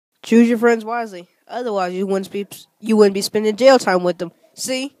Choose your friends wisely. Otherwise, you wouldn't be spending jail time with them.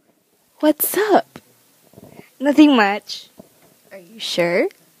 See? What's up? Nothing much. Are you sure?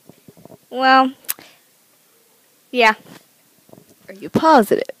 Well, yeah, Are you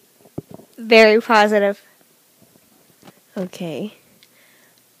positive? very positive. Okay.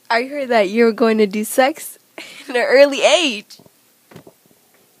 I heard that you were going to do sex in an early age.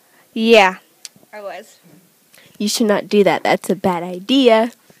 Yeah, I was. You should not do that. That's a bad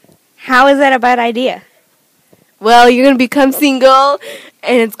idea. How is that a bad idea? Well, you're going to become single,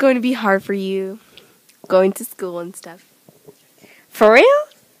 and it's going to be hard for you going to school and stuff. For real?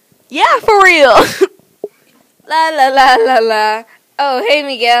 Yeah, for real. La la la la la. Oh, hey,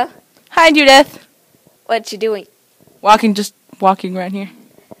 Miguel. Hi, Judith. What you doing? Just walking around here.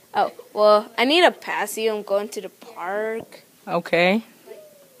 Oh, well, I need to pass you. I'm going to the park. Okay.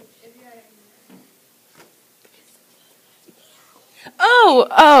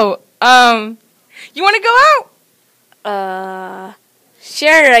 You want to go out?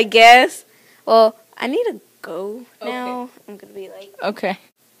 Sure, I guess. Well, I need to go now. I'm gonna be late. Okay.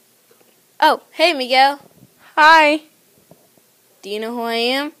 Oh, hey, Miguel. Hi. Do you know who I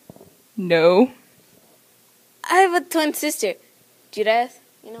am? No. I have a twin sister, Judith.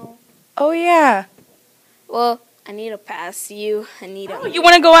 You know. Oh, yeah. Well, I need to pass you. I need to. Oh, you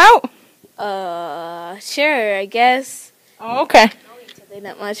want to go out? Sure, I guess. Oh, okay. I don't know each other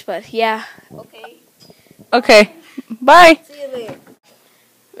that much, but yeah. Okay. Okay. Bye. See you later.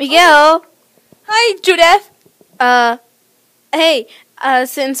 Miguel. Hi, Judith. Hey,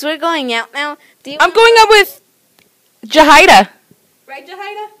 since we're going out now, do you I'm going out with Jahida. Right,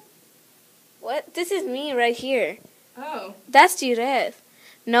 Jahida? What? This is me right here. Oh. That's Judith.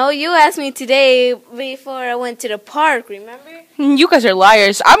 No, you asked me today before I went to the park, remember? You guys are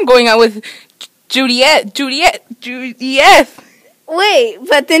liars. I'm going out with Juliet. Wait,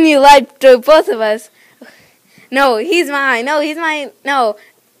 but then you lied to both of us. No, he's mine. No, he's mine. No.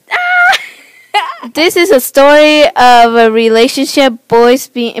 Ah! This is a story of a relationship, boys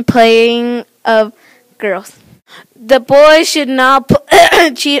playing of girls. The boys should not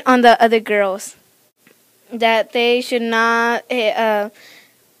cheat on the other girls. That they should not go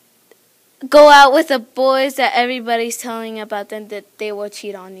out with the boys that everybody's telling about them that they will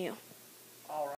cheat on you.